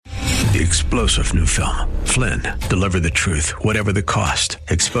The explosive new film, Flynn, deliver the truth, whatever the cost.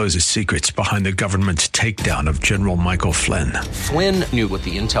 Exposes secrets behind the government's takedown of General Michael Flynn. Flynn knew what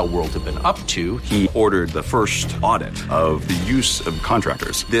the intel world had been up to. He ordered the first audit of the use of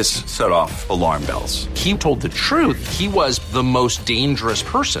contractors. This set off alarm bells. He told the truth. He was the most dangerous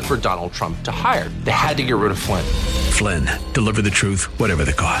person for Donald Trump to hire. They had to get rid of Flynn. Flynn, deliver the truth, whatever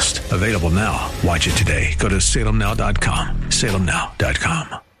the cost. Available now. Watch it today. Go to salemnow.com.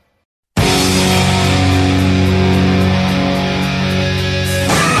 salemnow.com.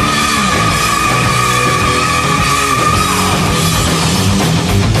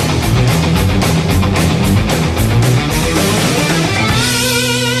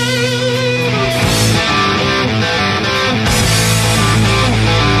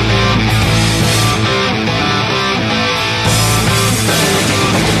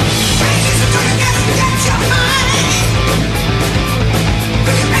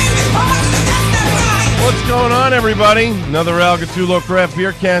 What's going on, everybody? Another Al Gattuso Craft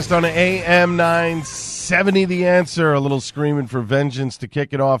Beer Cast on AM 970. The Answer. A little screaming for vengeance to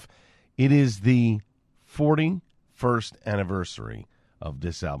kick it off. It is the 41st anniversary of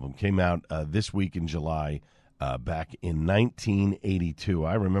this album. Came out this week in July, back in 1982.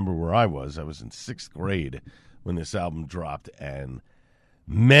 I remember where I was. I was in 6th grade when this album dropped, and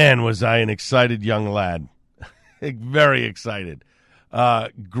man, was I an excited young lad. Very excited.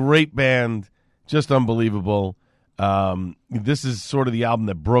 Great band. Just unbelievable. This is sort of the album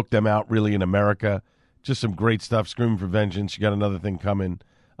that broke them out really in America. Just some great stuff. Screaming for Vengeance. You got another thing coming.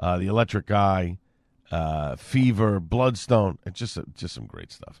 The Electric Eye, Fever, Bloodstone. It's just some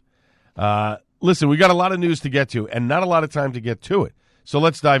great stuff. Listen, we got a lot of news to get to and not a lot of time to get to it. So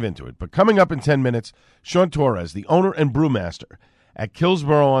let's dive into it. But coming up in 10 minutes, Sean Torres, the owner and brewmaster at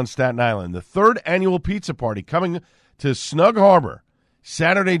Killsboro on Staten Island, the 3rd annual pizza party coming to Snug Harbor.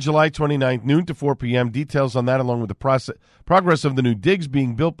 Saturday, July 29th, noon to 4 p.m. Details on that along with the progress of the new digs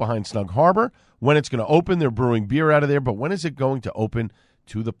being built behind Snug Harbor, when it's going to open. They're brewing beer out of there, but when is it going to open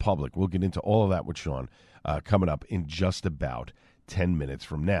to the public? We'll get into all of that with Sean coming up in just about 10 minutes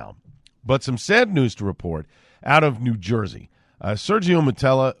from now. But some sad news to report out of New Jersey. Sergio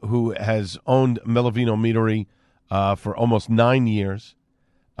Matella, who has owned Melovino Meadery for almost 9 years,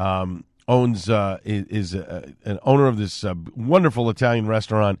 is an owner of this wonderful Italian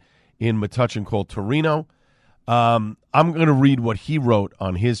restaurant in Metuchen called Torino. I'm going to read what he wrote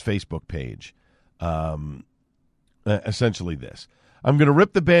on his Facebook page. Essentially this. I'm going to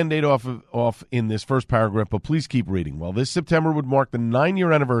rip the Band-Aid off in this first paragraph, but please keep reading. Well, this September would mark the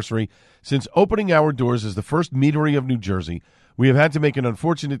 9-year anniversary since opening our doors as the first meadery of New Jersey. We have had to make an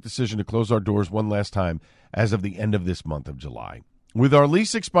unfortunate decision to close our doors one last time as of the end of this month of July. With our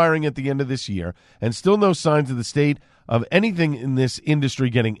lease expiring at the end of this year and still no signs of the state of anything in this industry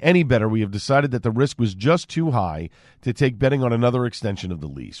getting any better, we have decided that the risk was just too high to take betting on another extension of the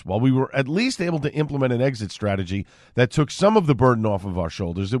lease. While we were at least able to implement an exit strategy that took some of the burden off of our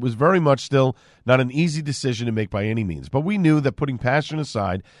shoulders, it was very much still not an easy decision to make by any means. But we knew that putting passion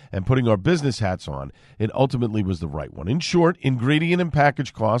aside and putting our business hats on, it ultimately was the right one. In short, ingredient and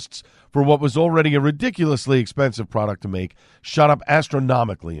package costs for what was already a ridiculously expensive product to make shot up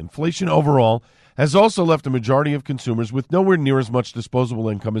astronomically. Inflation overall has also left a majority of consumers with nowhere near as much disposable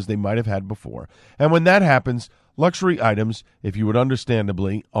income as they might have had before. And when that happens, luxury items, if you would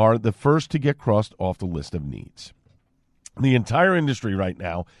understandably, are the first to get crossed off the list of needs. The entire industry right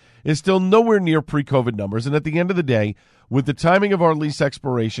now is still nowhere near pre-COVID numbers, and at the end of the day, with the timing of our lease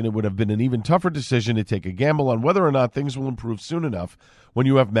expiration, it would have been an even tougher decision to take a gamble on whether or not things will improve soon enough when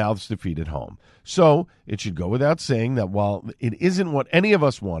you have mouths to feed at home. So it should go without saying that while it isn't what any of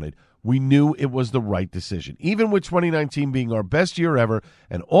us wanted, we knew it was the right decision. Even with 2019 being our best year ever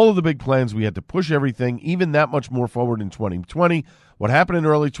and all of the big plans, we had to push everything even that much more forward in 2020. What happened in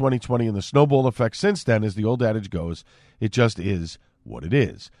early 2020 and the snowball effect since then, as the old adage goes, it just is what it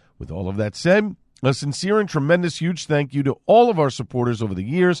is. With all of that said, a sincere and tremendous huge thank you to all of our supporters over the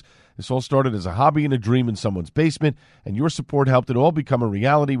years. This all started as a hobby and a dream in someone's basement, and your support helped it all become a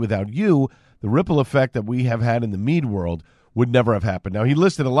reality. Without you, the ripple effect that we have had in the mead world would never have happened. Now, he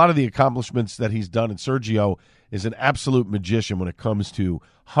listed a lot of the accomplishments that he's done, and Sergio is an absolute magician when it comes to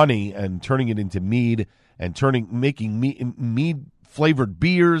honey and turning it into mead and making mead-flavored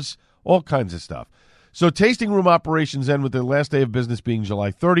beers, all kinds of stuff. So tasting room operations end with their last day of business being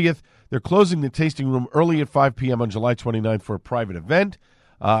July 30th. They're closing the tasting room early at 5 p.m. on July 29th for a private event.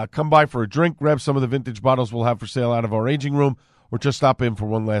 Come by for a drink, grab some of the vintage bottles we'll have for sale out of our aging room, or just stop in for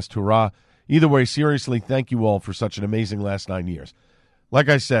one last hurrah. Either way, seriously, thank you all for such an amazing last 9 years. Like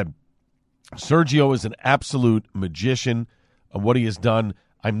I said, Sergio is an absolute magician of what he has done.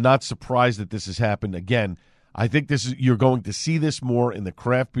 I'm not surprised that this has happened. Again, I think you're going to see this more in the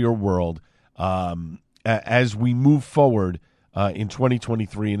craft beer world as we move forward in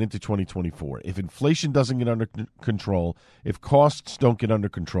 2023 and into 2024. If inflation doesn't get under control, if costs don't get under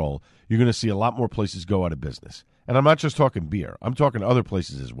control, you're going to see a lot more places go out of business. And I'm not just talking beer. I'm talking other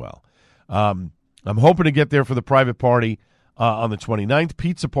places as well. I'm hoping to get there for the private party on the 29th.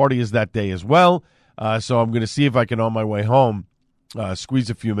 Pizza party is that day as well. So I'm going to see if I can, on my way home, squeeze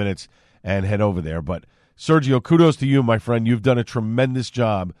a few minutes and head over there. But Sergio, kudos to you, my friend. You've done a tremendous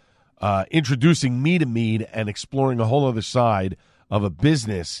job introducing me to mead and exploring a whole other side of a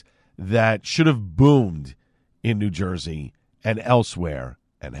business that should have boomed in New Jersey and elsewhere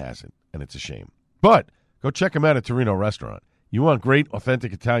and hasn't, and it's a shame. But go check him out at Torino Restaurant. You want great,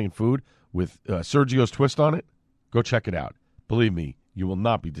 authentic Italian food with Sergio's twist on it? Go check it out. Believe me, you will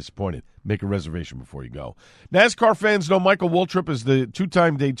not be disappointed. Make a reservation before you go. NASCAR fans know Michael Waltrip is the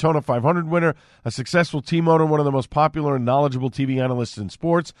two-time Daytona 500 winner, a successful team owner, one of the most popular and knowledgeable TV analysts in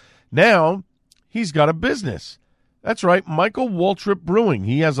sports. Now, he's got a business. That's right, Michael Waltrip Brewing.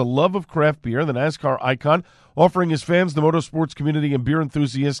 He has a love of craft beer, the NASCAR icon, offering his fans, the motorsports community, and beer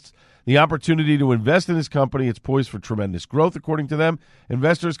enthusiasts the opportunity to invest in his company. It's poised for tremendous growth, according to them.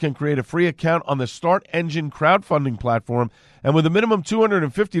 Investors can create a free account on the Start Engine crowdfunding platform, and with a minimum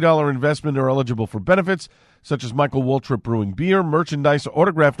 $250 investment, are eligible for benefits such as Michael Waltrip Brewing beer, merchandise,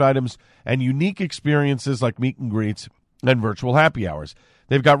 autographed items, and unique experiences like meet and greets and virtual happy hours.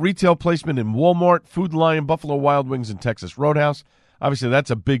 They've got retail placement in Walmart, Food Lion, Buffalo Wild Wings, and Texas Roadhouse. Obviously, that's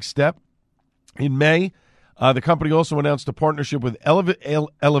a big step. In May, the company also announced a partnership with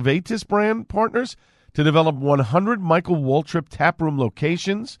Elevatis brand partners to develop 100 Michael Waltrip taproom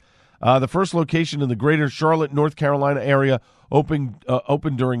locations. The first location in the greater Charlotte, North Carolina area opened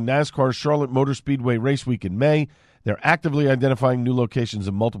during NASCAR's Charlotte Motor Speedway Race Week in May. They're actively identifying new locations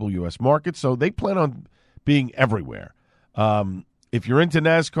in multiple U.S. markets, so they plan on being everywhere. If you're into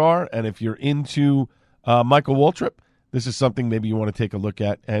NASCAR and if you're into Michael Waltrip, this is something maybe you want to take a look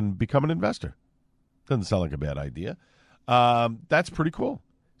at and become an investor. Doesn't sound like a bad idea. That's pretty cool.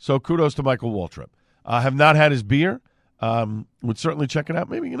 So kudos to Michael Waltrip. Have not had his beer. Would certainly check it out.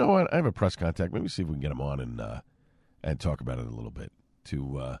 Maybe, you know what? I have a press contact. Maybe see if we can get him on and talk about it a little bit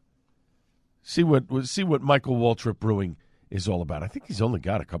to see what Michael Waltrip Brewing is all about. I think he's only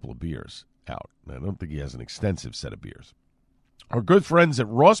got a couple of beers out. I don't think he has an extensive set of beers. Our good friends at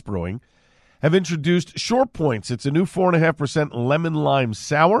Ross Brewing have introduced Short Points. It's a new 4.5% lemon lime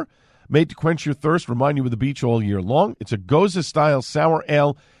sour made to quench your thirst, remind you of the beach all year long. It's a Goza-style sour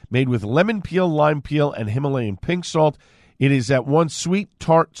ale made with lemon peel, lime peel, and Himalayan pink salt. It is at once sweet,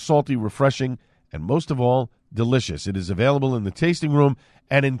 tart, salty, refreshing, and most of all, delicious. It is available in the tasting room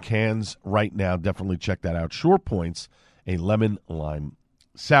and in cans right now. Definitely check that out. Short Points, a lemon lime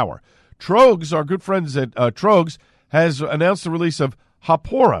sour. Trogs, our good friends at Trogs, has announced the release of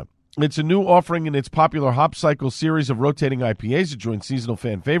Hopora. It's a new offering in its popular Hop Cycle series of rotating IPAs. It joins seasonal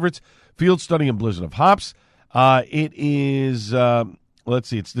fan favorites, Field Study and Blizzard of Hops. It is,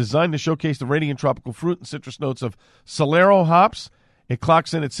 it's designed to showcase the radiant tropical fruit and citrus notes of Solero hops. It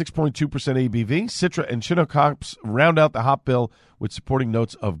clocks in at 6.2% ABV. Citra and Chinook hops round out the hop bill with supporting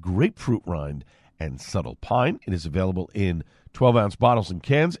notes of grapefruit rind and subtle pine. It is available in 12-ounce bottles and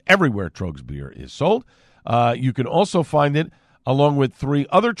cans everywhere Trogs beer is sold. You can also find it along with 3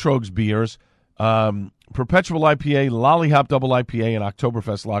 other Trogs beers, Perpetual IPA, Lollihop Double IPA, and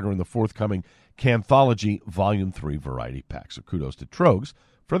Oktoberfest Lager in the forthcoming Canthology Volume 3 variety pack. So kudos to Trogs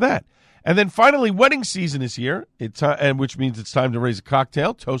for that. And then finally, wedding season is here, which means it's time to raise a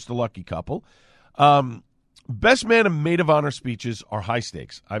cocktail, toast a lucky couple. Best man and maid of honor speeches are high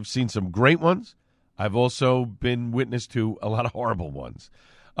stakes. I've seen some great ones. I've also been witness to a lot of horrible ones.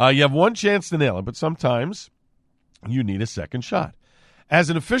 You have one chance to nail it, but sometimes you need a second shot. As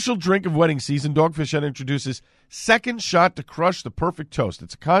an official drink of wedding season, Dogfish Head introduces Second Shot to Crush the Perfect Toast.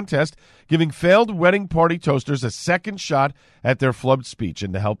 It's a contest giving failed wedding party toasters a second shot at their flubbed speech.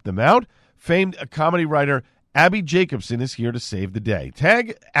 And to help them out, famed comedy writer Abby Jacobson is here to save the day.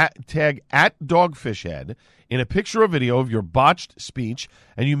 Tag at Dogfish Head in a picture or video of your botched speech,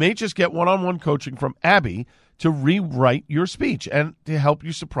 and you may just get one-on-one coaching from Abby to rewrite your speech and to help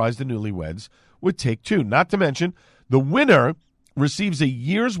you surprise the newlyweds with Take Two. Not to mention, the winner receives a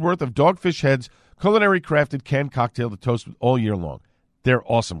year's worth of Dogfish Head's culinary crafted canned cocktail to toast all year long. They're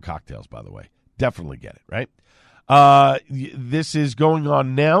awesome cocktails, by the way. Definitely get it, right? This is going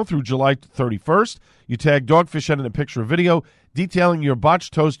on now through July 31st. You tag Dogfish Head in a picture or video detailing your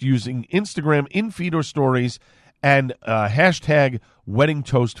botched toast using Instagram in-feed or stories and hashtag wedding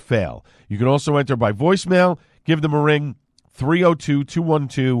toast fail. You can also enter by voicemail. Give them a ring,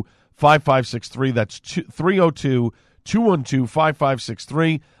 302-212-5563. That's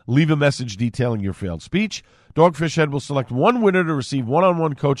 302-212-5563. Leave a message detailing your failed speech. Dogfish Head will select one winner to receive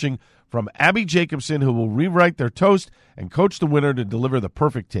one-on-one coaching from Abby Jacobson, who will rewrite their toast and coach the winner to deliver the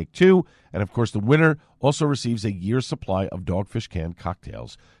perfect take two. And, of course, the winner also receives a year's supply of Dogfish canned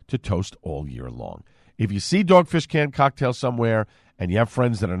cocktails to toast all year long. If you see Dogfish canned cocktails somewhere and you have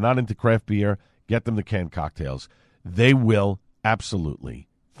friends that are not into craft beer, get them the canned cocktails. They will absolutely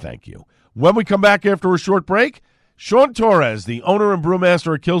thank you. When we come back after a short break, Sean Torres, the owner and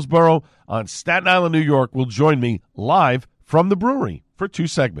brewmaster at Killsboro on Staten Island, New York, will join me live from the brewery for 2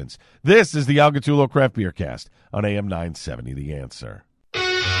 segments. This is the Al Gattullo Craft Beer Cast on AM 970, The Answer.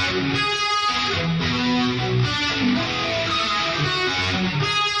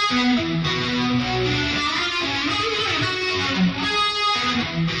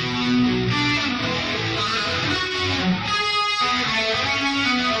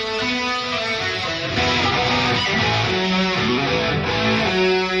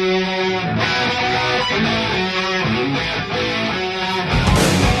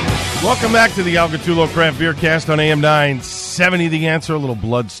 Welcome back to the Al Gattullo Craft Beer Cast on AM 970, The Answer. A little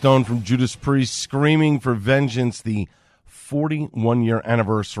Bloodstone from Judas Priest, Screaming for Vengeance, the 41-year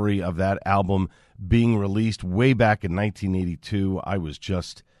anniversary of that album being released way back in 1982. I was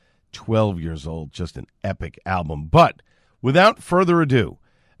just 12 years old, just an epic album. But without further ado,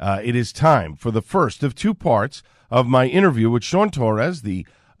 it is time for the first of 2 parts of my interview with Sean Torres, the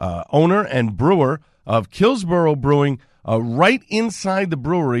owner and brewer of Killsboro Brewing, right inside the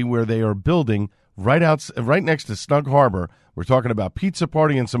brewery where they are building right next to Snug Harbor. We're talking about Pizza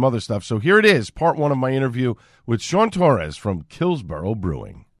Party and some other stuff. So here it is, part 1 of my interview with Sean Torres from Killsboro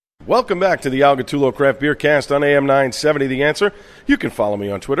Brewing. Welcome back to the Al Gattullo Craft Beer Cast on AM 970, The Answer. You can follow me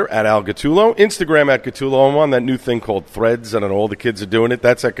on Twitter at Al Gattullo, Instagram at Gattullo. I'm on that new thing called Threads. I don't know, all the kids are doing it.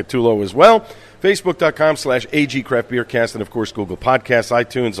 That's at Gattullo as well. Facebook.com/AG Craft Beer Cast, and, of course, Google Podcasts,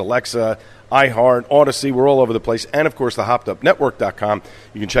 iTunes, Alexa, iHeart, Odyssey. We're all over the place. And, of course, the HoppedUpNetwork.com.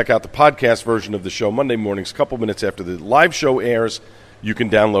 You can check out the podcast version of the show Monday mornings, a couple minutes after the live show airs. You can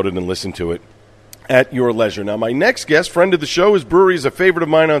download it and listen to it at your leisure. Now, my next guest, friend of the show, his brewery is a favorite of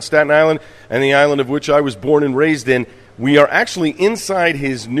mine on Staten Island and the island of which I was born and raised in. We are actually inside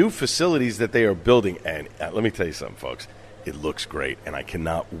his new facilities that they are building. And let me tell you something, folks. It looks great, and I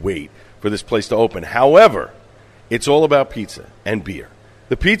cannot wait for this place to open. However, it's all about pizza and beer.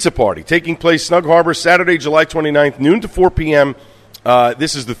 The Pizza Party, taking place Snug Harbor, Saturday, July 29th, noon to 4 p.m.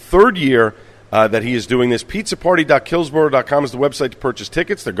 This is the 3rd year that he is doing this. Pizzaparty.killsboro.com is the website to purchase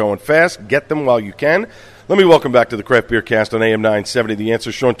tickets. They're going fast. Get them while you can. Let me welcome back to the Craft Beer Cast on AM 970, The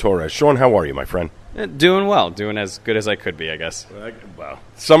Answer, Sean Torres. Sean, how are you, my friend? Doing well. Doing as good as I could be, I guess. Well,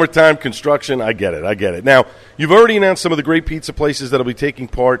 summertime, construction, I get it. Now, you've already announced some of the great pizza places that will be taking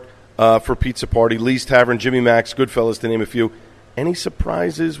part for Pizza Party. Lee's Tavern, Jimmy Mac's, Goodfellas, to name a few. Any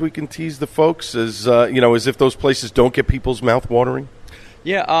surprises we can tease the folks as if those places don't get people's mouth watering?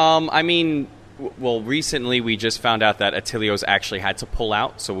 Yeah, well, recently we just found out that Attilio's actually had to pull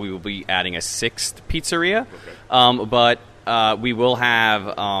out, so we will be adding a 6th pizzeria. Okay. But we will have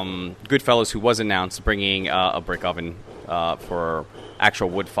Goodfellas, who was announced, bringing a brick oven for actual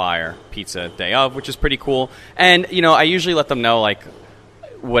wood fire pizza day of, which is pretty cool. And, I usually let them know,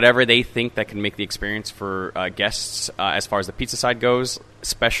 whatever they think that can make the experience for guests as far as the pizza side goes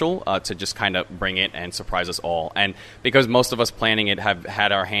special, to just kind of bring it and surprise us all. And because most of us planning it have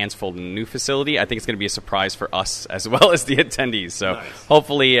had our hands full in the new facility, I think it's going to be a surprise for us as well as the attendees. So nice.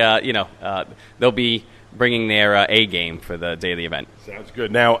 Hopefully, they'll be bringing their A game for the day of the event. Sounds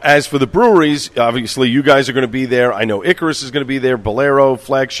good. Now, as for the breweries, obviously you guys are going to be there. I know Icarus is going to be there, Bolero,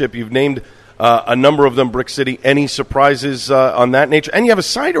 Flagship. You've named a number of them, Brick City. Any surprises on that nature? And you have a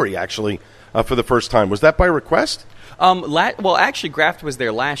cidery, actually, for the first time. Was that by request? Well, actually, Graft was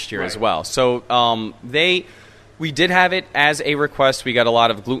there last year as well. So we did have it as a request. We got a lot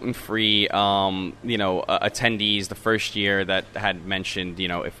of gluten-free, attendees the first year that had mentioned,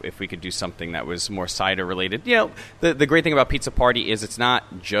 if we could do something that was more cider-related. The great thing about Pizza Party is it's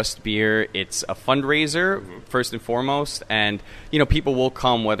not just beer. It's a fundraiser, first and foremost. And, people will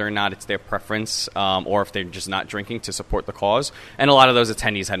come whether or not it's their preference or if they're just not drinking to support the cause. And a lot of those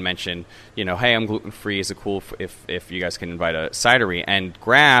attendees had mentioned, hey, I'm gluten-free. Is it cool if you guys can invite a cidery? And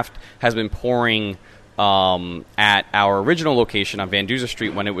Graft has been pouring at our original location on Van Duzer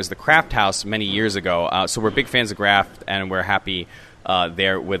Street when it was the Craft House many years ago. So we're big fans of Graft, and we're happy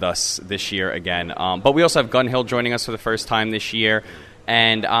they're with us this year again. But we also have Gun Hill joining us for the first time this year.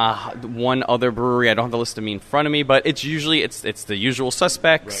 and one other brewery. I don't have the list of me in front of me, but it's usually it's the usual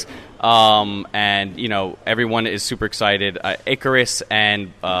suspects. Right. And everyone is super excited. Icarus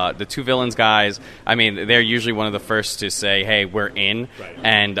and the Two Villains guys. I mean, they're usually one of the first to say, "Hey, we're in." Right.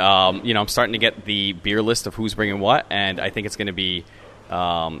 And I'm starting to get the beer list of who's bringing what, and I think it's going to be.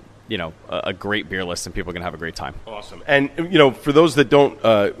 A great beer list, and people are going to have a great time. Awesome. And, for those that don't,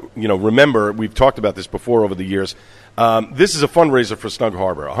 remember, we've talked about this before over the years. This is a fundraiser for Snug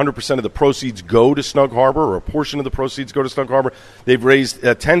Harbor. 100% of the proceeds go to Snug Harbor, or a portion of the proceeds go to Snug Harbor. They've raised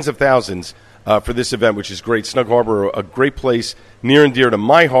tens of thousands for this event, which is great. Snug Harbor, a great place near and dear to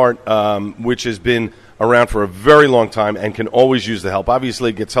my heart, which has been around for a very long time and can always use the help. Obviously,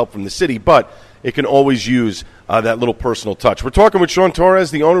 it gets help from the city, but it can always use that little personal touch. We're talking with Sean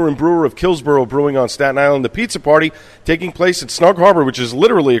Torres, the owner and brewer of Boro Brewing on Staten Island. The pizza party taking place at Snug Harbor, which is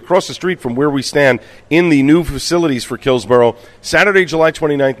literally across the street from where we stand in the new facilities for Boro. Saturday, July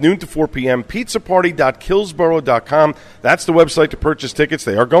 29th, noon to 4 p.m. pizzaparty.killsboro.com. That's the website to purchase tickets.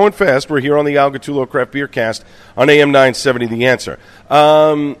 They are going fast. We're here on the Al Gattullo Craft Beer Cast on AM 970 The Answer.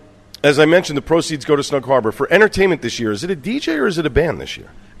 As I mentioned, the proceeds go to Snug Harbor. For entertainment this year, is it a DJ or is it a band this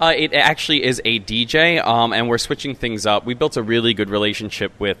year? It actually is a DJ, and we're switching things up. We built a really good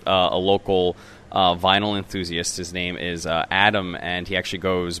relationship with a local vinyl enthusiast. His name is Adam, and he actually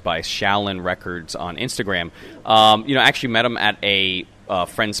goes by Shaolin Records on Instagram. Actually met him at a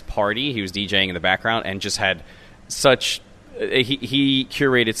friend's party. He was DJing in the background and just had such... He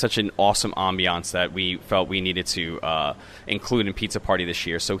curated such an awesome ambiance that we felt we needed to include in Pizza Party this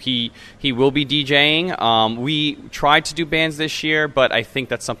year. So he will be DJing. We tried to do bands this year, but I think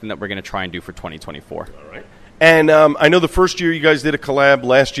that's something that we're going to try and do for 2024. All right. And I know the first year you guys did a collab.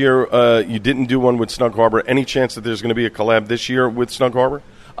 Last year you didn't do one with Snug Harbor. Any chance that there's going to be a collab this year with Snug Harbor?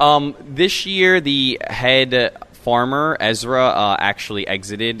 This year, the head farmer, Ezra, actually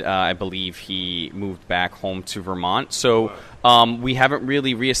exited. I believe he moved back home to Vermont. So we haven't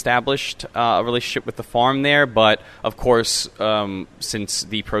really reestablished a relationship with the farm there. But, of course, since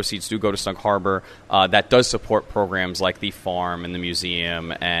the proceeds do go to Snug Harbor, that does support programs like the farm and the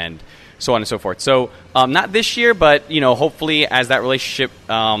museum and so on and so forth. So not this year, but hopefully as that relationship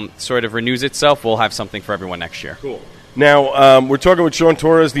sort of renews itself, we'll have something for everyone next year. Cool. Now, we're talking with Sean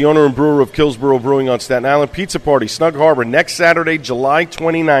Torres, the owner and brewer of Boro Brewing on Staten Island. Pizza Party, Snug Harbor, next Saturday, July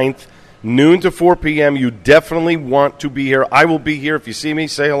 29th, noon to 4 p.m. You definitely want to be here. I will be here. If you see me,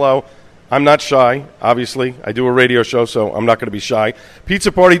 say hello. I'm not shy, obviously. I do a radio show, so I'm not going to be shy.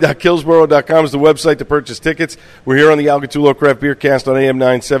 Pizzaparty.killsboro.com is the website to purchase tickets. We're here on the Al Gattullo Craft Beer Cast on AM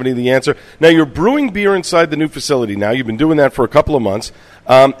 970 The Answer. Now, you're brewing beer inside the new facility now. You've been doing that for a couple of months.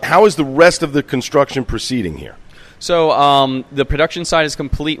 How is the rest of the construction proceeding here? So the production side is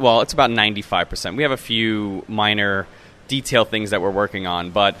complete. Well, it's about 95%. We have a few minor detail things that we're working on,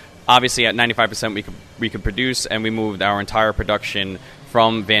 but obviously at 95% we could produce, and we moved our entire production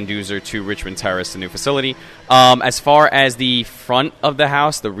from Van Duzer to Richmond Terrace, the new facility. As far as the front of the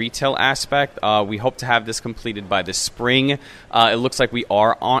house, the retail aspect, we hope to have this completed by the spring. It looks like we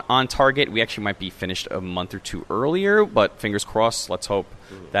are on target. We actually might be finished a month or two earlier, but fingers crossed. Let's hope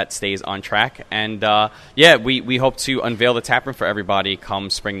that stays on track. And, we hope to unveil the taproom for everybody come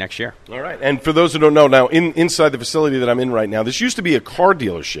spring next year. All right. And for those who don't know, now, inside the facility that I'm in right now, this used to be a car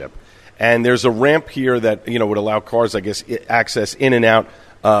dealership. And there's a ramp here that would allow cars, I guess, access in and out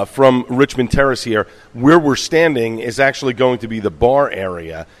from Richmond Terrace here. Where we're standing is actually going to be the bar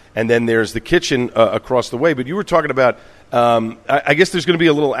area, and then there's the kitchen across the way. But you were talking about, I guess there's going to be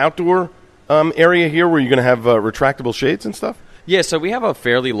a little outdoor area here where you're going to have retractable shades and stuff? Yeah, so we have a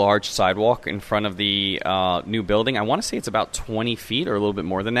fairly large sidewalk in front of the new building. I want to say it's about 20 feet or a little bit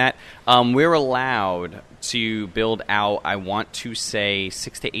more than that. We're allowed to build out, I want to say,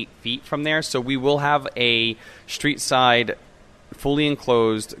 6 to 8 feet from there. So we will have a street side, fully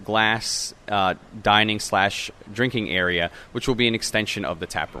enclosed glass dining/drinking area, which will be an extension of the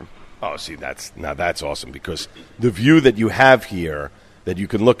tap room. Oh, see, that's awesome, because the view that you have here, that you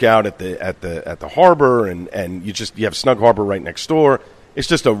can look out at the harbor, and you have Snug Harbor right next door. It's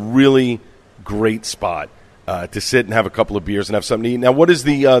just a really great spot to sit and have a couple of beers and have something to eat. Now, what is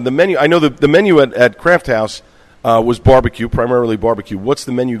the menu? I know the menu at Craft House was barbecue, primarily barbecue. What's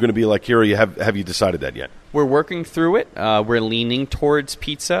the menu going to be like here? Or have you decided that yet? We're working through it. We're leaning towards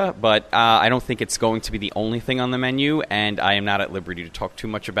pizza, but I don't think it's going to be the only thing on the menu, and I am not at liberty to talk too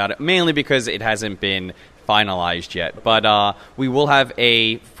much about it, mainly because it hasn't been finalized yet. But we will have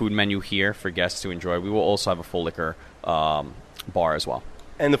a food menu here for guests to enjoy. We will also have a full liquor bar as well.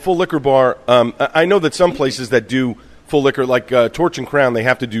 And the full liquor bar, I know that some places that do full liquor, like Torch and Crown, they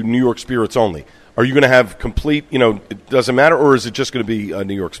have to do New York spirits only. Are you going to have complete, it doesn't matter, or is it just going to be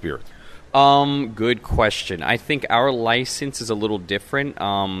New York spirits? Good question. I think our license is a little different.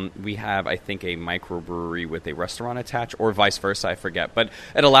 We have, I think, a microbrewery with a restaurant attached, or vice versa, I forget. But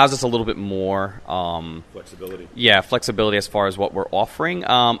it allows us a little bit more flexibility. Yeah, flexibility as far as what we're offering.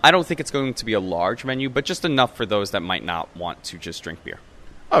 I don't think it's going to be a large menu, but just enough for those that might not want to just drink beer.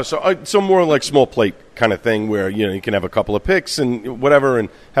 Oh, so more like small plate kind of thing where, you can have a couple of picks and whatever and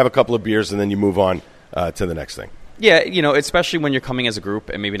have a couple of beers and then you move on to the next thing. Yeah, especially when you're coming as a group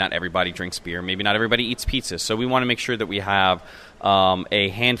and maybe not everybody drinks beer, maybe not everybody eats pizza. So we want to make sure that we have a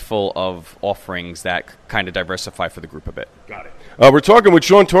handful of offerings that kind of diversify for the group a bit. Got it. We're talking with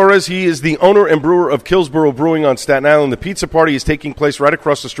Sean Torres. He is the owner and brewer of Killsboro Brewing on Staten Island. The pizza party is taking place right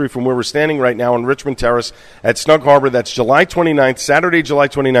across the street from where we're standing right now on Richmond Terrace at Snug Harbor. That's July 29th, Saturday, July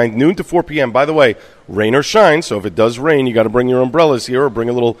 29th, noon to 4 p.m. By the way, rain or shine, so if it does rain, you got to bring your umbrellas here or bring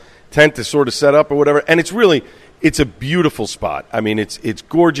a little tent to sort of set up or whatever. And it's a beautiful spot. I mean, it's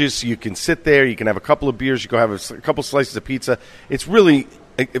gorgeous. You can sit there. You can have a couple of beers. You can have a couple slices of pizza. It's really,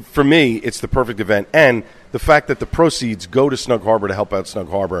 for me, it's the perfect event. And the fact that the proceeds go to Snug Harbor to help out Snug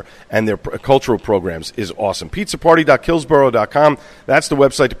Harbor and their cultural programs is awesome. Pizzaparty.killsboro.com. That's the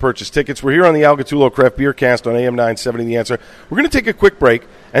website to purchase tickets. We're here on the Al Gattullo Craft Beer Cast on AM 970 The Answer. We're going to take a quick break,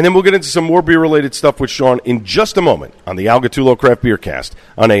 and then we'll get into some more beer-related stuff with Sean in just a moment on the Al Gattullo Craft Beer Cast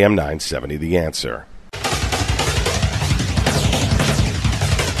on AM 970 The Answer.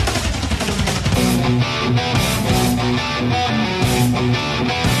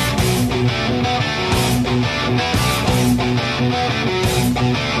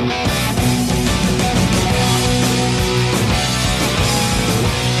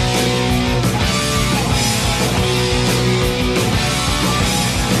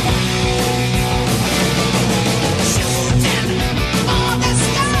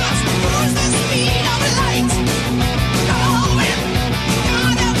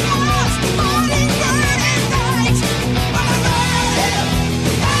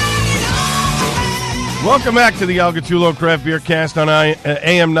 Welcome back to the Al Gattullo Craft Beer Cast on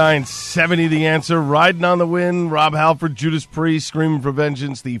AM 970 The Answer. Riding on the Wind, Rob Halford, Judas Priest, Screaming for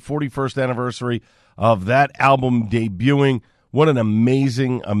Vengeance, the 41st anniversary of that album debuting. What an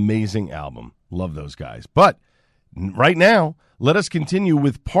amazing, amazing album. Love those guys. But right now, let us continue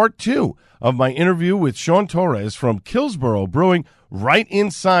with part 2 of my interview with Sean Torres from Killsboro Brewing right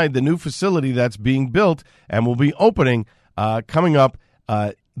inside the new facility that's being built and will be opening coming up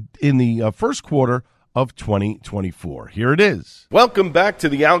in the first quarter of 2024. Here it is. Welcome back to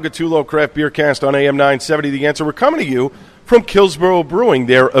the Al Gattullo Craft Beer Cast on AM 970 The Answer. We're coming to you from Killsboro Brewing,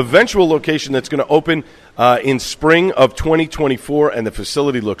 their eventual location that's going to open in spring of 2024, and the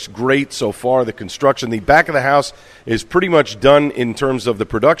facility looks great so far. The construction, the back of the house is pretty much done in terms of the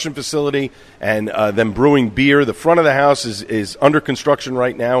production facility and them brewing beer. The front of the house is under construction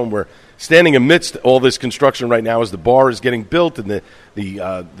right now, and we're standing amidst all this construction right now as the bar is getting built and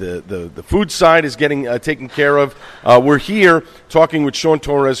the food side is getting taken care of. We're here talking with Sean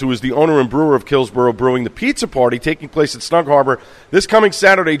Torres, who is the owner and brewer of Killsboro Brewing. The pizza party taking place at Snug Harbor this coming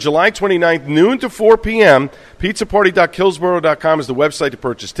Saturday, July 29th, noon to 4 p.m. Pizzaparty.killsboro.com is the website to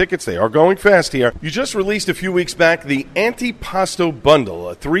purchase tickets. They are going fast here. You just released a few weeks back the Antipasto Bundle,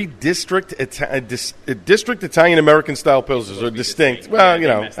 a 3-district Italian-American style pilsners, or distinct.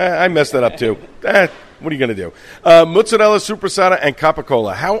 Well, I messed that up too. What are you going to do? Mozzarella, Supersada, and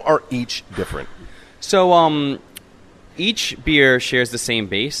Capicola. How are each different? So each beer shares the same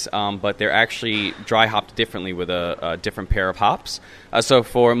base, but they're actually dry hopped differently with a different pair of hops. So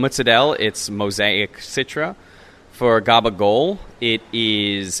for Mozzarella, it's Mosaic Citra. For Gabagol, it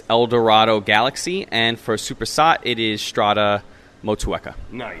is Eldorado Galaxy. And for Supersat, it is Strada Motueka.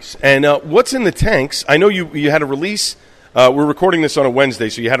 Nice. And what's in the tanks? I know you had a release. We're recording this on a Wednesday,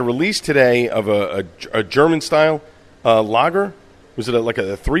 so you had a release today of a German-style lager. Was it like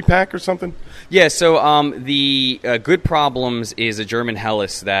a 3-pack or something? Yeah, so the Good Problems is a German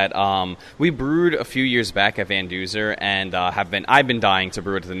Helles that we brewed a few years back at Van Duzer, and I've been dying to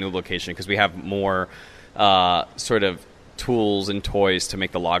brew it at the new location because we have more sort of tools and toys to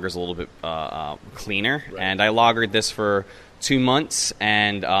make the lagers a little bit cleaner. Right. And I lagered this for 2 months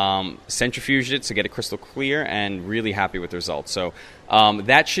and centrifuged it to get it crystal clear, and really happy with the results. So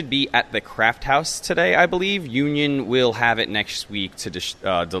that should be at the Craft House today, I believe. Union will have it next week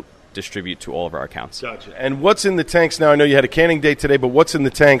to distribute to all of our accounts. Gotcha. And what's in the tanks now? I know you had a canning date today, but what's in the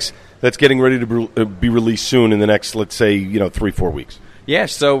tanks that's getting ready to be released soon in the next, let's say, 3-4 weeks? Yeah,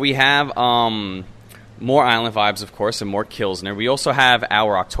 so we have more Island Vibes, of course, and more Kilsner. We also have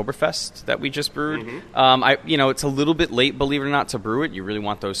our Oktoberfest that we just brewed. It's a little bit late, believe it or not, to brew it. You really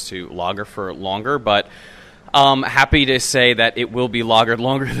want those to lager for longer, but happy to say that it will be lagered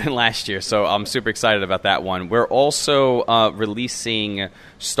longer than last year, so I'm super excited about that one. We're also releasing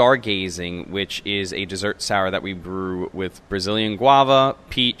Stargazing, which is a dessert sour that we brew with Brazilian guava,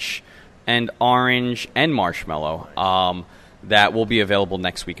 peach, and orange, and marshmallow. That will be available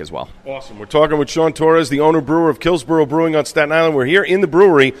next week as well. Awesome. We're talking with Sean Torres, the owner-brewer of Killsboro Brewing on Staten Island. We're here in the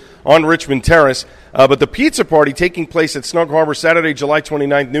brewery on Richmond Terrace. But the pizza party taking place at Snug Harbor Saturday, July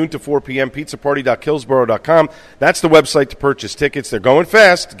 29th, noon to 4 p.m., pizzaparty.killsboro.com. That's the website to purchase tickets. They're going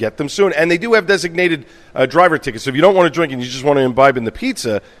fast. Get them soon. And they do have designated driver tickets. So if you don't want to drink and you just want to imbibe in the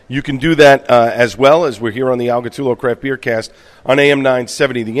pizza, you can do that as well, as we're here on the Al Gattullo Craft Beer Cast on AM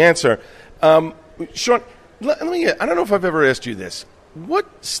 970, The Answer. Sean, let me. I don't know if I've ever asked you this.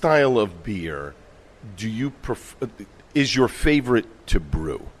 What style of beer do you prefer? Is your favorite to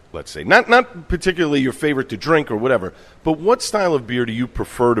brew? Let's say not particularly your favorite to drink or whatever, but what style of beer do you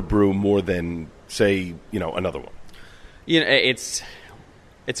prefer to brew more than, say, another one? It's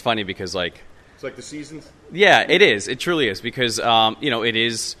funny because it's like the seasons. Yeah, it is. It truly is because it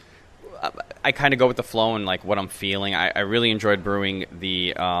is. I kind of go with the flow and what I'm feeling. I really enjoyed brewing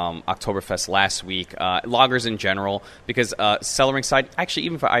the Oktoberfest last week. Lagers in general, because cellaring side, actually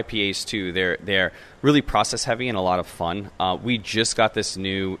even for IPAs too, they're really process heavy and a lot of fun. We just got this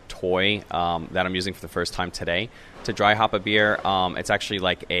new toy that I'm using for the first time today to dry hop a beer. It's actually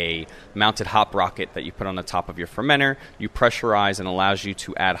like a mounted hop rocket that you put on the top of your fermenter. You pressurize and allows you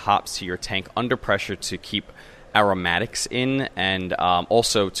to add hops to your tank under pressure to keep aromatics in, and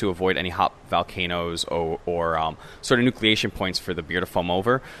also to avoid any hop volcanoes or sort of nucleation points for the beer to foam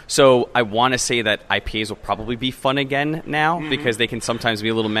over. So I want to say that IPAs will probably be fun again now because they can sometimes be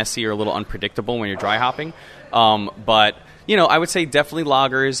a little messy or a little unpredictable when you're dry hopping. But I would say definitely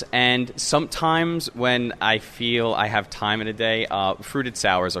lagers, and sometimes when I feel I have time in a day, fruited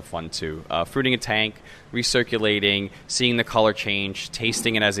sours are fun too. Fruiting a tank, recirculating, seeing the color change,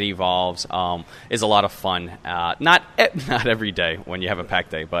 tasting it as it evolves is a lot of fun. Not every day when you have a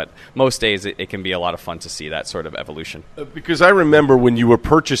packed day, but most days it can be a lot of fun to see that sort of evolution. Because I remember when you were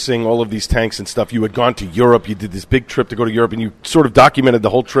purchasing all of these tanks and stuff, you had gone to Europe, you did this big trip to go to Europe, and you sort of documented the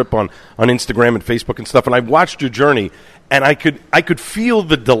whole trip on Instagram and Facebook and stuff, and I watched your journey, and I could feel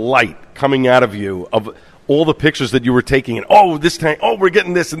the delight coming out of you of all the pictures that you were taking, and this tank, we're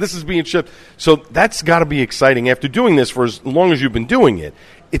getting this, and this is being shipped. So that's got to be exciting. After doing this for as long as you've been doing it,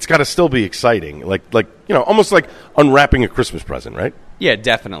 it's got to still be exciting, almost like unwrapping a Christmas present, right? Yeah,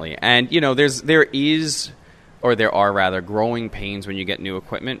 definitely. And there are growing pains when you get new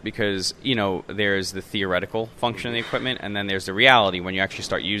equipment because, there's the theoretical function of the equipment and then there's the reality when you actually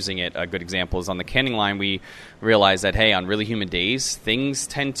start using it. A good example is on the canning line. We realized that, hey, on really humid days, things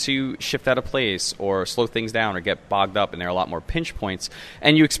tend to shift out of place or slow things down or get bogged up, and there are a lot more pinch points.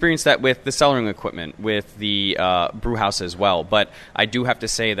 And you experience that with the cellaring equipment, with the brew house as well. But I do have to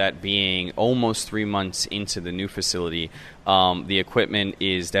say that being almost 3 months into the new facility, the equipment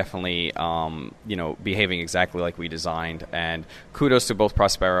is definitely, behaving exactly like we designed. And kudos to both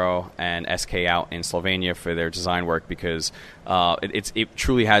Prospero and SK out in Slovenia for their design work because it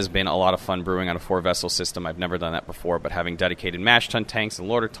truly has been a lot of fun brewing on a 4-vessel system. I've never done that before, but having dedicated mash tun tanks and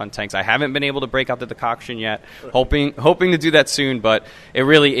lauter tun tanks, I haven't been able to break out the decoction yet. Hoping to do that soon, but it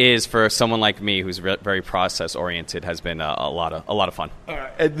really is for someone like me who's very process oriented has been a lot of fun.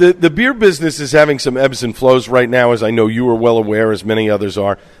 The beer business is having some ebbs and flows right now, as I know you are well aware, as many others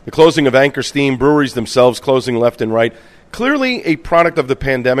are. The closing of Anchor Steam, breweries themselves closing left and right. Clearly a product of the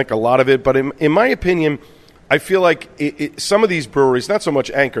pandemic, a lot of it, but in my opinion, I feel like some of these breweries, not so much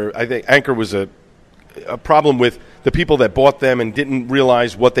Anchor, I think Anchor was a problem with the people that bought them and didn't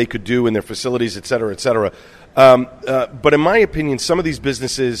realize what they could do in their facilities, et cetera, et cetera. But in my opinion, some of these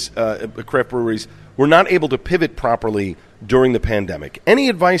businesses, craft breweries, were not able to pivot properly during the pandemic. Any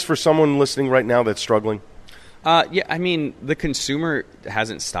advice for someone listening right now that's struggling? The consumer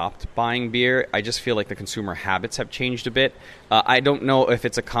hasn't stopped buying beer. I just feel like the consumer habits have changed a bit. I don't know if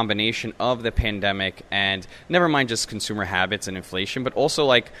it's a combination of the pandemic and never mind just consumer habits and inflation, but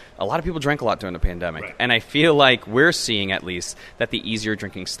also a lot of people drank a lot during the pandemic. Right. And I feel like we're seeing at least that the easier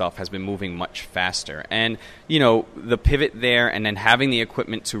drinking stuff has been moving much faster. And, the pivot there and then having the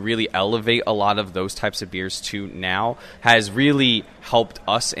equipment to really elevate a lot of those types of beers to now has really helped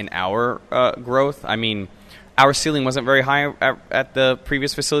us in our growth. I mean, our ceiling wasn't very high at the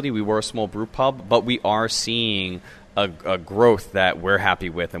previous facility. We were a small brew pub, but we are seeing a growth that we're happy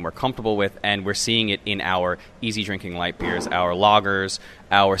with and we're comfortable with, and we're seeing it in our easy drinking light beers, our lagers,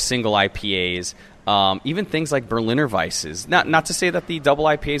 our single IPAs. even things like Berliner Weisses. Not to say that the double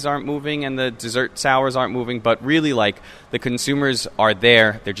IPAs aren't moving and the dessert sours aren't moving, but really, like, the consumers are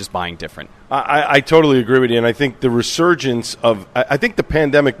there. They're just buying different. I totally agree with you, and I think the resurgence of – I think the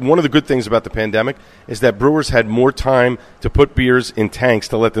pandemic – one of the good things about the pandemic is that brewers had more time to put beers in tanks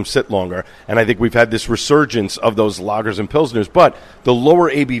to let them sit longer, and I think we've had this resurgence of those lagers and pilsners. But the lower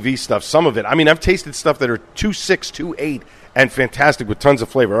ABV stuff, some of it – I mean, I've tasted stuff that are 2.6, 2.8, and fantastic with tons of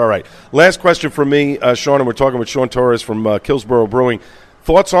flavor. All right, last question from me, Sean, and we're talking with Sean Torres from Killsboro Brewing.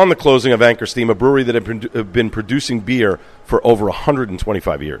 Thoughts on the closing of Anchor Steam, a brewery that have been producing beer for over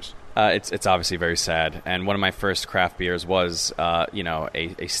 125 years? It's obviously very sad, and one of my first craft beers was, a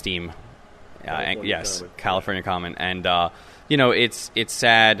Steam, California Common, and it's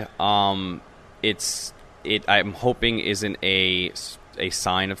sad. I'm hoping isn't a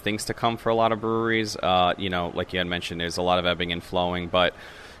sign of things to come for a lot of breweries. Like you had mentioned, there's a lot of ebbing and flowing, but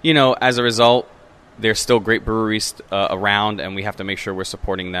as a result, there's still great breweries around, and we have to make sure we're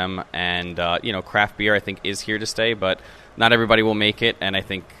supporting them. And craft beer, I think, is here to stay, but not everybody will make it, and I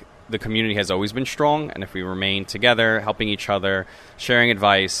think the community has always been strong, and if we remain together, helping each other, sharing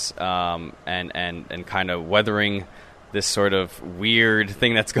advice, and kind of weathering this sort of weird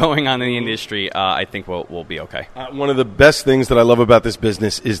thing that's going on in the industry, I think we'll be okay. One of the best things that I love about this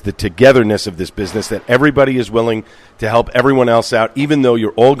business is the togetherness of this business, that everybody is willing to help everyone else out, even though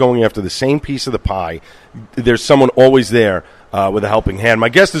you're all going after the same piece of the pie. There's someone always there with a helping hand. My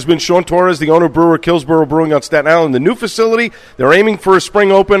guest has been Sean Torres, the owner of brewer Killsboro Brewing on Staten Island. The new facility, they're aiming for a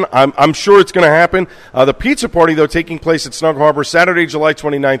spring open. I'm sure it's going to happen. The pizza party, though, taking place at Snug Harbor Saturday, July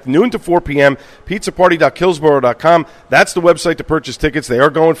 29th, noon to 4 p.m., pizzaparty.killsboro.com. That's the website to purchase tickets. They are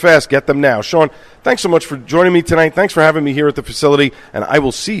going fast. Get them now. Sean, thanks so much for joining me tonight. Thanks for having me here at the facility, and I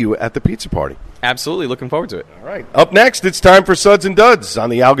will see you at the pizza party. Absolutely. Looking forward to it. All right. Up next, it's time for Suds and Duds on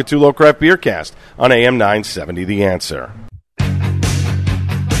the Algatulo Craft Beer Cast on AM 970 The Answer.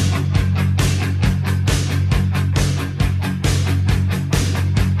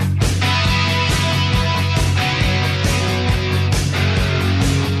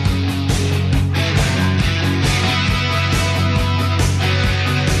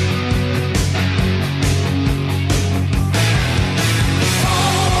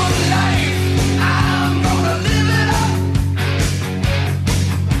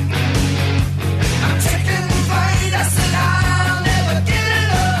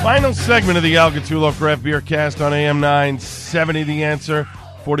 Final segment of the Algatulo Craft Beer Cast on AM 970 The Answer.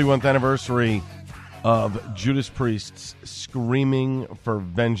 41th anniversary of Judas Priest's Screaming for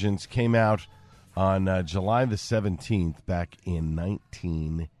Vengeance came out on July the 17th back in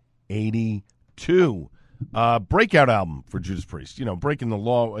 1982. Breakout album for Judas Priest. Breaking the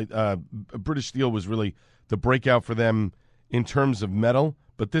law. British Steel was really the breakout for them in terms of metal,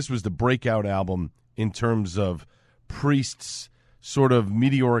 but this was the breakout album in terms of Priest's sort of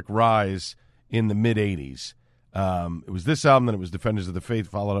meteoric rise in the mid-'80s. It was this album, then it was Defenders of the Faith,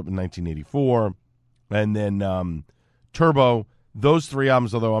 followed up in 1984, and then Turbo. Those three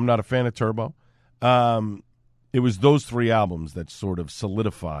albums, although I'm not a fan of Turbo, it was those three albums that sort of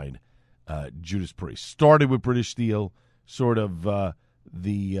solidified Judas Priest. Started with British Steel, sort of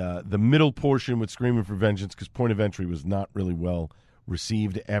the middle portion with Screaming for Vengeance, because Point of Entry was not really well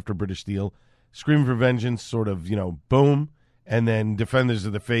received after British Steel. Screaming for Vengeance, sort of, boom. And then Defenders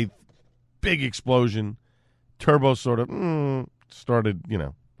of the Faith, big explosion. Turbo sort of started,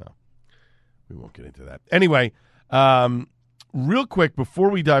 no, we won't get into that. Anyway, real quick,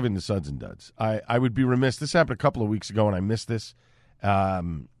 before we dive into Suds and Duds, I would be remiss. This happened a couple of weeks ago, and I missed this. There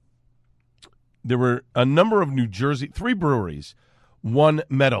were a number of New Jersey, 3 breweries won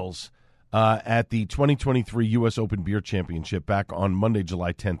medals at the 2023 U.S. Open Beer Championship back on Monday,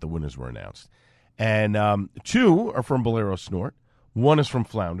 July 10th. The winners were announced. And 2 are from Bolero Snort. 1 is from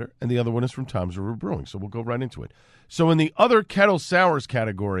Flounder, and the other one is from Tom's River Brewing. So we'll go right into it. So in the other kettle sours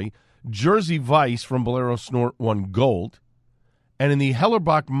category, Jersey Vice from Bolero Snort won gold. And in the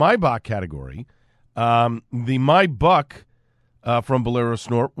Hellerbach Maibach category, the Maibuck from Bolero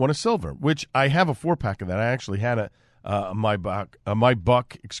Snort won a silver, which I have a 4-pack of that. I actually had a Maibuck,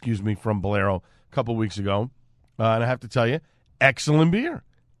 from Bolero a couple weeks ago. And I have to tell you, excellent beer.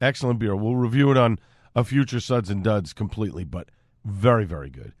 Excellent beer. We'll review it on a future Suds and Duds completely, but very,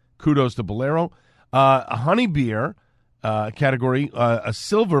 very good. Kudos to Bolero. A honey beer category, a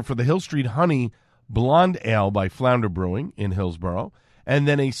silver for the Hill Street Honey Blonde Ale by Flounder Brewing in Hillsboro, and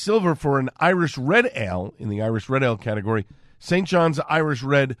then a silver for an Irish Red Ale in the Irish Red Ale category, St. John's Irish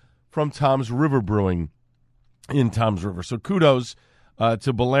Red from Tom's River Brewing in Tom's River. So kudos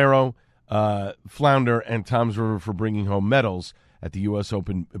to Bolero, Flounder, and Tom's River for bringing home medals at the U.S.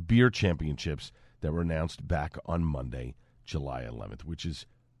 Open Beer Championships that were announced back on Monday, July 11th, which is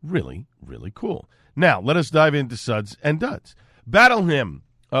really, really cool. Now, let us dive into Suds and Duds. Battle Hymn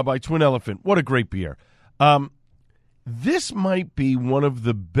by Twin Elephant. What a great beer. This might be one of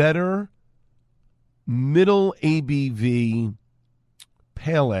the better middle ABV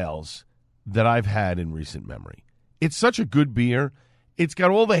pale ales that I've had in recent memory. It's such a good beer. It's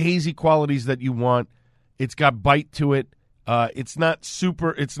got all the hazy qualities that you want. It's got bite to it. It's not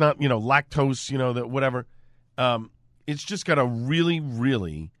lactose, whatever. It's just got a really,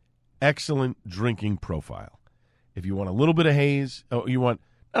 really excellent drinking profile. If you want a little bit of haze, you want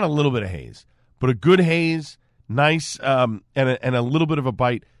not a little bit of haze, but a good haze, nice, and a little bit of a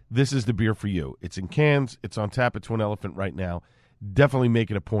bite, this is the beer for you. It's in cans. It's on tap at Twin Elephant right now. Definitely make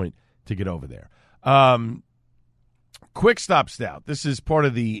it a point to get over there. Quick Stop Stout. This is part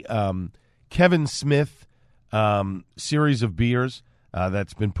of the Kevin Smith series of beers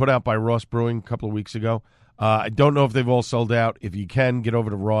that's been put out by Ross Brewing a couple of weeks ago. I don't know if they've all sold out. If you can, get over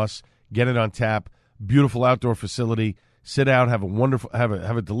to Ross, get it on tap. Beautiful outdoor facility. Sit out, have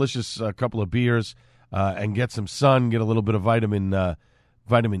a delicious couple of beers, and get some sun. Get a little bit of vitamin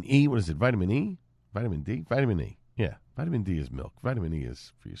E. What is it? Vitamin E? Vitamin D? Vitamin E. Yeah, vitamin D is milk. Vitamin E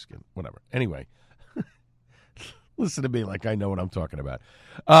is for your skin. Whatever. Anyway, listen to me like I know what I'm talking about.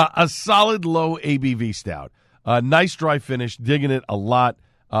 A solid low ABV stout. Nice dry finish. Digging it a lot.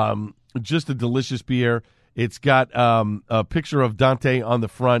 Just a delicious beer. It's got a picture of Dante on the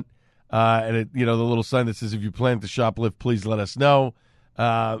front, and the little sign that says, "If you plan to shoplift, please let us know."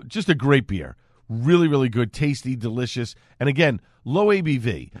 Just a great beer. Really, really good, tasty, delicious, and again, low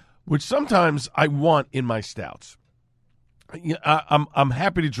ABV, which sometimes I want in my stouts. I'm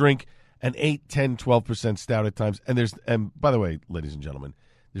happy to drink an 8, 10, 12% stout at times, and by the way, ladies and gentlemen,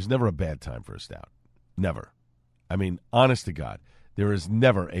 there's never a bad time for a stout. Never. I mean, honest to God, there is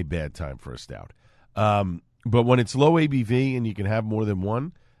never a bad time for a stout. But when it's low ABV and you can have more than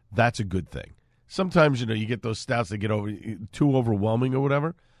one, that's a good thing. Sometimes, you get those stouts that get too overwhelming or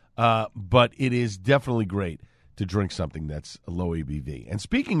whatever, but it is definitely great to drink something that's low ABV. And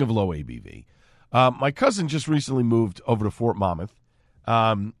speaking of low ABV, my cousin just recently moved over to Fort Monmouth.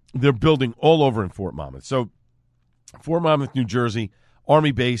 They're building all over in Fort Monmouth. So Fort Monmouth, New Jersey,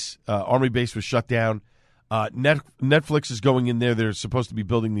 Army base was shut down. Netflix is going in there. They're supposed to be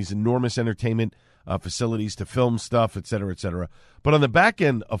building these enormous entertainment facilities to film stuff, et cetera, et cetera. But on the back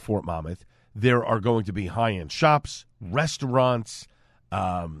end of Fort Monmouth, there are going to be high-end shops, restaurants.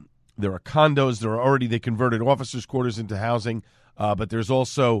 There are condos. They converted officers' quarters into housing. But there are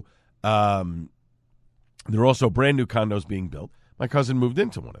also brand new condos being built. My cousin moved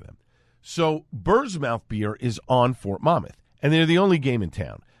into one of them. So Bird's Mouth Beer is on Fort Monmouth, and they're the only game in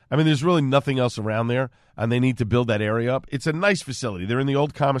town. I mean, there's really nothing else around there, and they need to build that area up. It's a nice facility. They're in the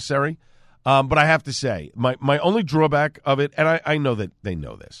old commissary. But I have to say, my only drawback of it, and I know that they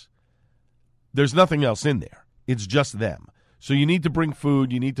know this, there's nothing else in there. It's just them. So you need to bring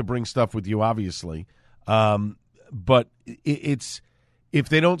food. You need to bring stuff with you, obviously. But it's if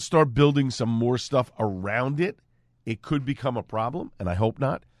they don't start building some more stuff around it, it could become a problem, and I hope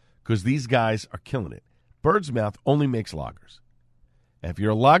not, because these guys are killing it. Bird's Mouth only makes lagers. And if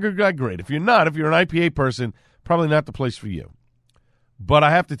you're a lager guy, great. If you're not, if you're an IPA person, probably not the place for you. But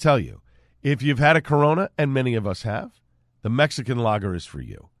I have to tell you, if you've had a Corona, and many of us have, the Mexican lager is for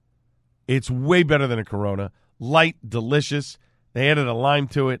you. It's way better than a Corona. Light, delicious. They added a lime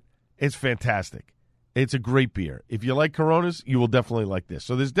to it. It's fantastic. It's a great beer. If you like Coronas, you will definitely like this.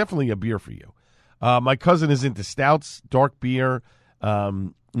 So there's definitely a beer for you. My cousin is into stouts, dark beer,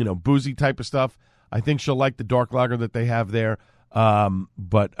 boozy type of stuff. I think she'll like the dark lager that they have there.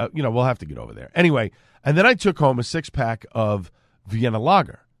 But we'll have to get over there. Anyway, and then I took home a 6-pack of Vienna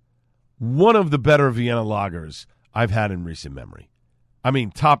Lager. One of the better Vienna lagers I've had in recent memory. I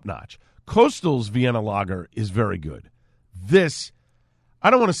mean, top-notch. Coastal's Vienna Lager is very good. This, I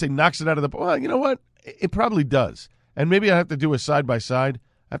don't want to say knocks it out of the... Well, you know what? It probably does. And maybe I have to do a side-by-side.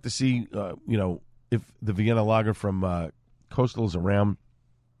 I have to see, if the Vienna Lager from Coastal's around.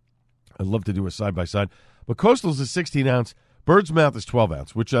 I'd love to do a side-by-side. But Coastal's is 16-ounce. Bird's Mouth is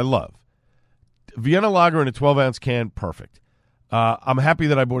 12-ounce, which I love. Vienna Lager in a 12-ounce can, perfect. I'm happy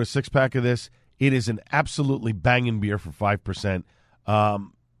that I bought a 6-pack of this. It is an absolutely banging beer for 5%.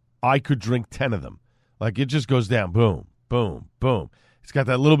 I could drink 10 of them. Like, it just goes down. Boom, boom, boom. It's got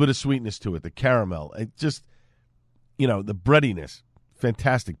that little bit of sweetness to it, the caramel. It just, the breadiness.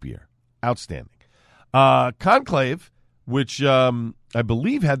 Fantastic beer. Outstanding. Conclave, which I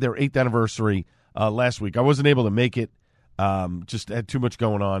believe had their 8th anniversary last week. I wasn't able to make it. Just had too much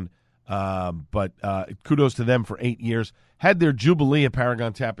going on. But kudos to them for 8 years. Had their Jubilee at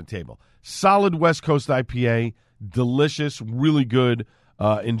Paragon Tap and Table. Solid West Coast IPA, delicious, really good.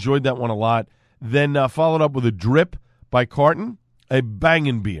 Enjoyed that one a lot. Then followed up with a Drip by Carton, a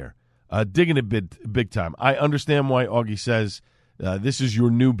banging beer. Digging it big time. I understand why Augie says this is your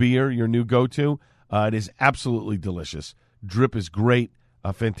new beer, your new go-to. It is absolutely delicious. Drip is great,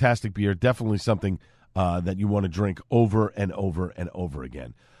 a fantastic beer. Definitely something that you want to drink over and over and over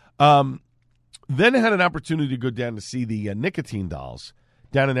again. Then I had an opportunity to go down to see the Nicotine Dolls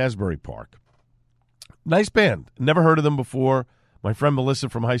down in Asbury Park. Nice band. Never heard of them before. My friend Melissa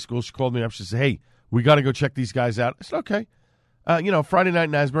from high school, she called me up. She said, hey, we got to go check these guys out. I said, okay. Friday night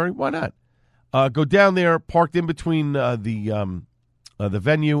in Asbury, why not? Go down there, parked in between the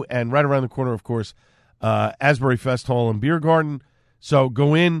venue and right around the corner, of course, Asbury Fest Hall and Beer Garden. So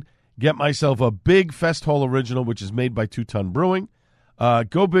go in, get myself a big Fest Hall original, which is made by 2 Ton Brewing.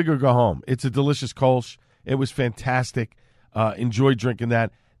 Go big or go home. It's a delicious Kolsch. It was fantastic. Enjoyed drinking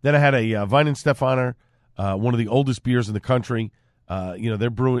that. Then I had a Weihenstephaner, one of the oldest beers in the country. They're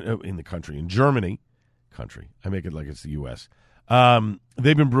brewing in the country, in Germany. Country. I make it like it's the U.S.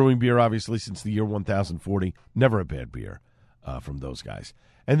 They've been brewing beer, obviously, since the year 1040. Never a bad beer from those guys.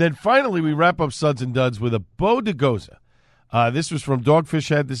 And then finally, we wrap up Suds and Duds with a Beau de Goza. This was from Dogfish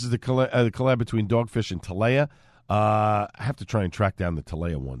Head. This is the collab between Dogfish and Talea. I have to try and track down the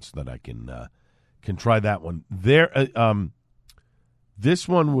Talea one so that I can try that one. This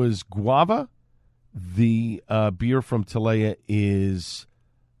one was guava. The beer from Talea is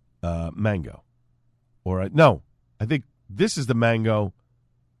mango. I think this is the mango,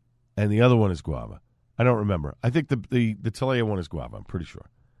 and the other one is guava. I don't remember. I think the Talea one is guava. I'm pretty sure.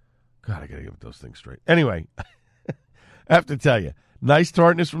 God, I got to get those things straight. Anyway, I have to tell you, nice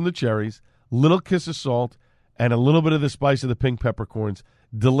tartness from the cherries, little kiss of salt, and a little bit of the spice of the pink peppercorns.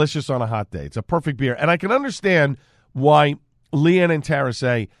 Delicious on a hot day. It's a perfect beer. And I can understand why Leanne and Tara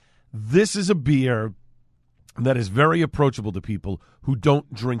say this is a beer that is very approachable to people who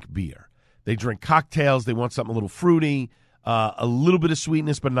don't drink beer. They drink cocktails. They want something a little fruity, a little bit of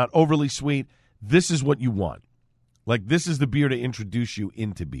sweetness, but not overly sweet. This is what you want. Like, this is the beer to introduce you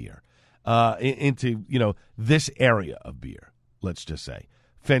into beer, into this area of beer, let's just say.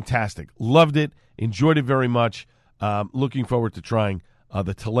 Fantastic. Loved it. Enjoyed it very much. Looking forward to trying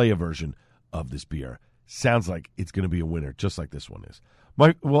the Talea version of this beer. Sounds like it's going to be a winner, just like this one is.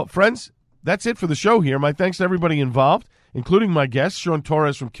 Friends, that's it for the show here. My thanks to everybody involved, including my guest, Sean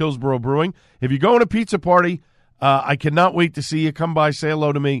Torres from Killsboro Brewing. If you're going to a pizza party, I cannot wait to see you. Come by, say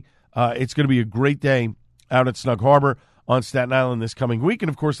hello to me. It's going to be a great day out at Snug Harbor on Staten Island this coming week. And,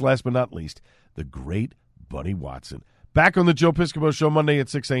 of course, last but not least, the great Buddy Watson. Back on the Joe Piscopo Show Monday at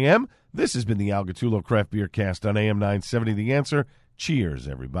 6 a.m. This has been the Al Gattullo Craft Beer Cast on AM 970 The Answer. Cheers,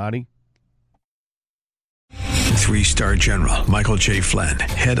 everybody. 3-star General Michael J. Flynn,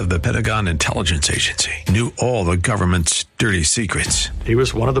 head of the Pentagon Intelligence Agency, knew all the government's dirty secrets. He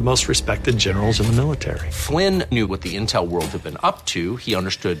was one of the most respected generals in the military. Flynn knew what the intel world had been up to. He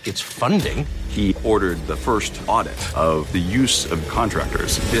understood its funding. He ordered the first audit of the use of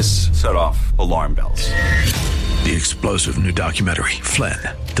contractors. This set off alarm bells. The explosive new documentary, Flynn,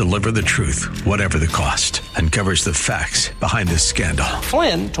 Deliver the Truth, Whatever the Cost, uncovers the facts behind this scandal.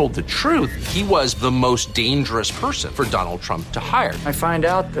 Flynn told the truth. He was the most dangerous person for Donald Trump to hire. I find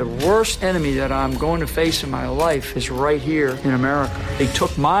out the worst enemy that I'm going to face in my life is right here in America. They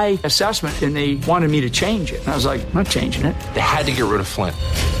took my assessment and they wanted me to change it. And I was like, I'm not changing it. They had to get rid of Flynn.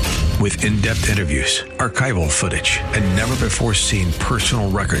 With in-depth interviews, archival footage, and never-before-seen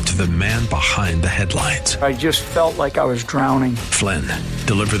personal records of the man behind the headlines. I just felt like I was drowning. Flynn,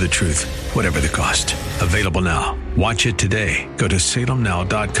 Deliver the Truth, Whatever the Cost. Available now. Watch it today. Go to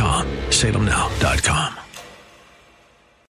salemnow.com. salemnow.com.